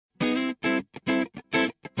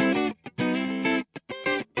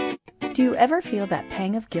Do you ever feel that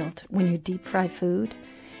pang of guilt when you deep fry food?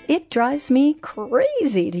 It drives me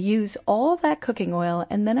crazy to use all that cooking oil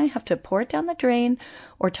and then I have to pour it down the drain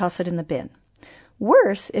or toss it in the bin.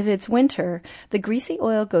 Worse, if it's winter, the greasy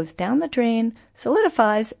oil goes down the drain,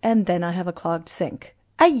 solidifies, and then I have a clogged sink.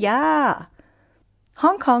 Ayah!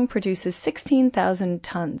 Hong Kong produces 16,000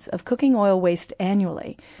 tons of cooking oil waste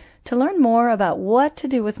annually. To learn more about what to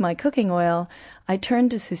do with my cooking oil, I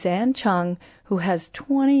turned to Suzanne Chung, who has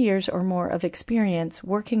 20 years or more of experience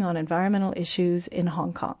working on environmental issues in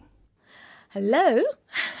Hong Kong. Hello,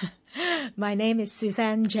 my name is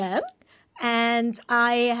Suzanne Chung, and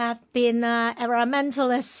I have been an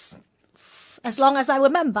environmentalist as long as I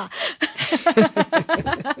remember.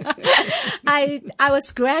 I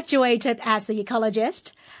was graduated as an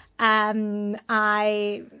ecologist.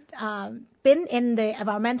 I been in the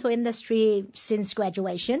environmental industry since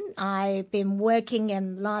graduation. I've been working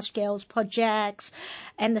in large-scale projects,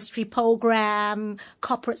 industry program,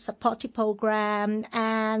 corporate support program,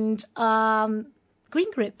 and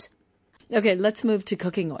green groups. Okay, let's move to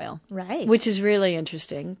cooking oil. Right. Which is really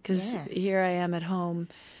interesting because here I am at home.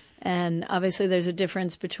 And obviously there's a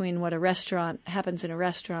difference between what happens in a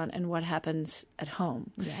restaurant and what happens at home.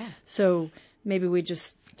 Yeah. So maybe we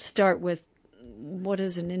just start with what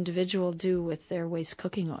does an individual do with their waste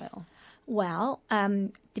cooking oil? Well,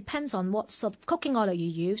 depends on what sort of cooking oil you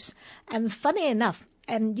use. And funny enough,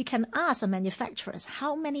 you can ask the manufacturers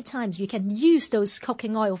how many times you can use those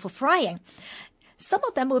cooking oil for frying. Some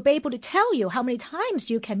of them will be able to tell you how many times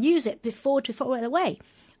you can use it before to throw it away.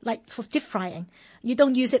 Like for deep frying, you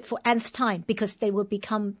don't use it for nth time because they will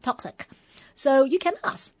become toxic. So you can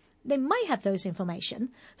ask. They might have those information.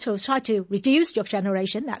 So try to reduce your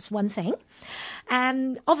generation. That's one thing.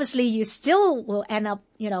 And obviously you still will end up,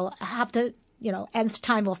 after, nth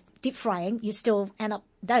time of deep frying, you still end up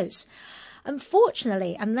those.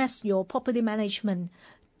 Unfortunately, unless your property management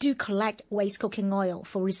do collect waste cooking oil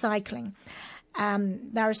for recycling,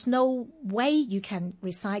 there is no way you can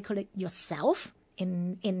recycle it yourself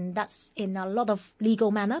in a lot of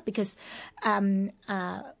legal manner because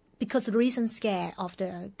of the recent scare of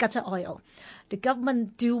the gutter oil. The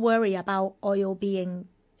government do worry about oil being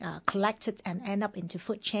collected and end up into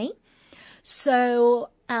food chain. So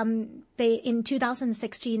in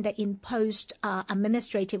 2016, they imposed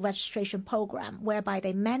administrative registration program whereby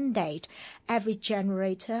they mandate every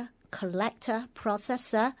generator, collector,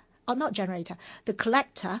 processor, or not generator, the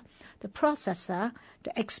collector, the processor,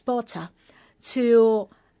 the exporter, to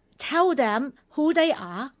tell them who they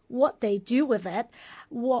are, what they do with it,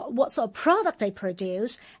 what sort of product they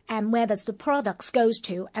produce, and where does the products goes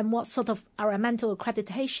to, and what sort of environmental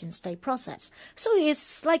accreditations they process. So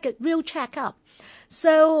it's like a real checkup.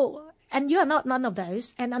 So, and you are not none of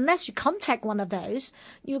those, and unless you contact one of those,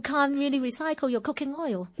 you can't really recycle your cooking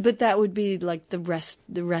oil. But that would be like the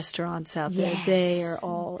restaurants out there. Yes. They are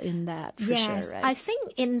all in that for sure, right? I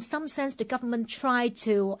think in some sense the government tried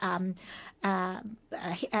to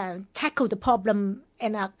tackle the problem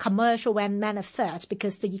in a commercial manner first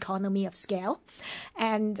because the economy of scale.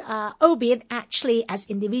 And albeit actually as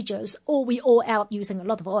individuals, we all end up using a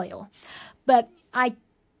lot of oil. But I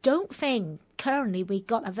don't think currently we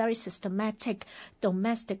got a very systematic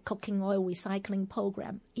domestic cooking oil recycling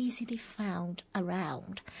program easily found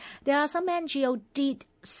around. There are some NGO did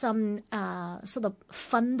some sort of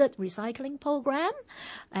funded recycling program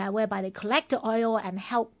whereby they collect the oil and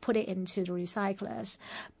help put it into the recyclers.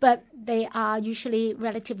 But they are usually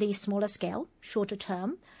relatively smaller scale, shorter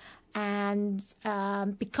term. And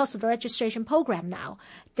because of the registration program now,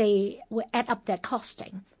 they will add up their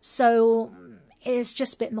costing. So it's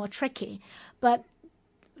just a bit more tricky. But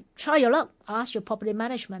try your luck. Ask your property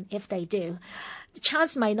management if they do. The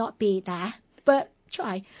chance might not be there, but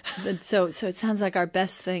try. So it sounds like our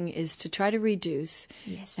best thing is to try to reduce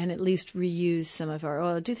and at least reuse some of our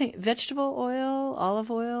oil. Do you think vegetable oil,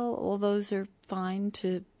 olive oil, all those are fine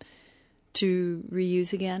to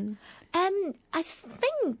reuse again? I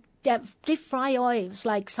think that deep fry oils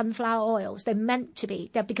like sunflower oils, they're meant to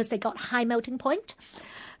be. They're because they got high melting point.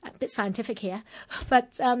 A bit scientific here,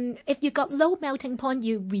 but if you got low melting point,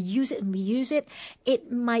 you reuse it and reuse it,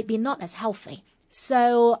 it might be not as healthy.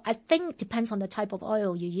 So I think it depends on the type of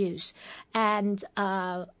oil you use. And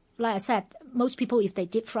like I said, most people, if they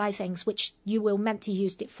deep fry things, which you will meant to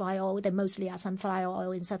use deep fry oil, they mostly are sunflower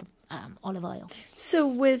oil instead of olive oil.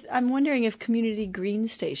 So I'm wondering if community green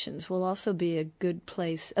stations will also be a good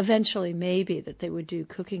place, eventually maybe, that they would do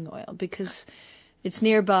cooking oil because it's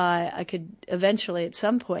nearby. I could eventually at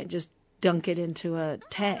some point just dunk it into a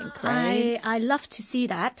tank, right? I love to see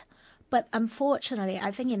that. But unfortunately,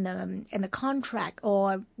 I think in the contract,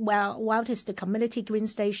 or while it is the community green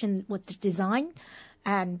station with the design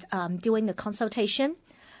and doing the consultation,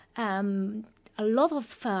 a lot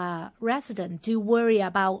of residents do worry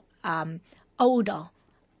about odor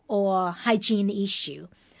or hygiene issue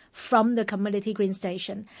from the community green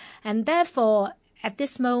station. And therefore, at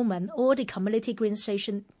this moment, all the community green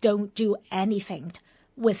stations don't do anything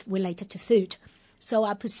related to food. So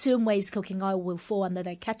I presume waste cooking oil will fall under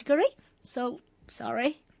that category. So,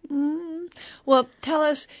 sorry. Well, tell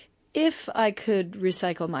us, if I could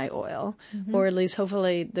recycle my oil, or at least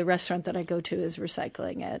hopefully the restaurant that I go to is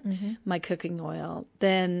recycling it, my cooking oil,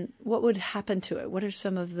 then what would happen to it? What are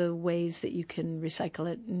some of the ways that you can recycle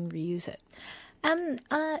it and reuse it?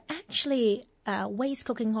 Actually, waste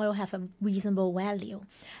cooking oil have a reasonable value,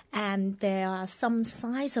 and there are some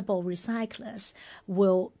sizable recyclers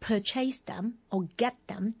will purchase them or get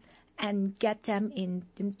them and get them in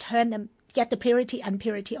turn them, get the purity and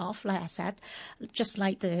impurity off, like I said, just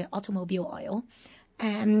like the automobile oil,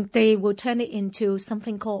 and they will turn it into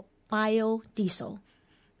something called biodiesel.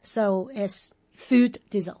 So it's food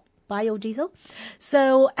diesel, biodiesel.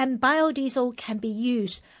 So, and biodiesel can be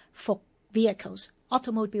used for vehicles,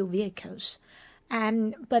 automobile vehicles.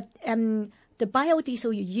 But the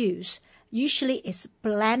biodiesel you use usually is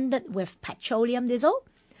blended with petroleum diesel.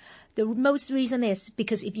 The most reason is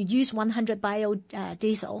because if you use 100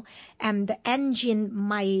 biodiesel, the engine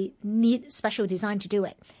might need special design to do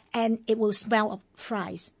it, and it will smell of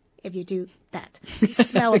fries. If you do that, you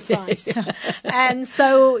smell of fries. And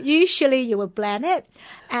so usually you will blend it.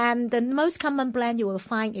 And the most common blend you will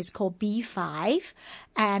find is called B5.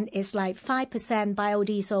 And it's like 5%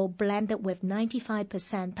 biodiesel blended with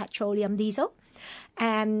 95% petroleum diesel.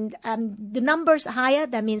 And the numbers are higher.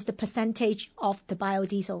 That means the percentage of the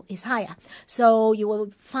biodiesel is higher. So you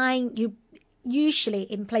will find you usually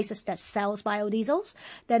in places that sells biodiesels,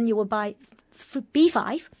 then you will buy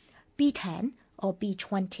B5, B10, or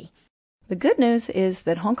B20. The good news is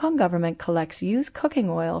that Hong Kong government collects used cooking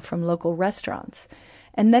oil from local restaurants,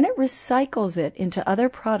 and then it recycles it into other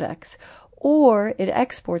products, or it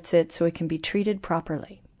exports it so it can be treated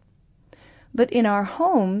properly. But in our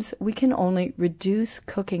homes, we can only reduce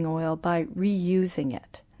cooking oil by reusing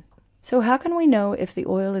it. So how can we know if the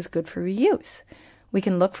oil is good for reuse? We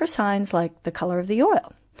can look for signs like the color of the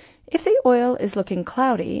oil. If the oil is looking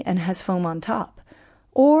cloudy and has foam on top,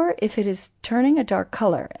 or if it is turning a dark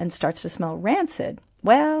color and starts to smell rancid,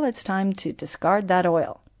 well, it's time to discard that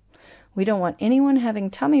oil. We don't want anyone having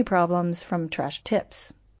tummy problems from trash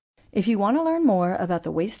tips. If you want to learn more about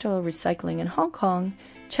the waste oil recycling in Hong Kong,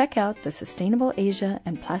 check out the Sustainable Asia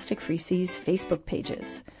and Plastic Free Seas Facebook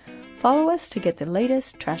pages. Follow us to get the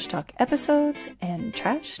latest Trash Talk episodes and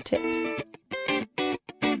trash tips.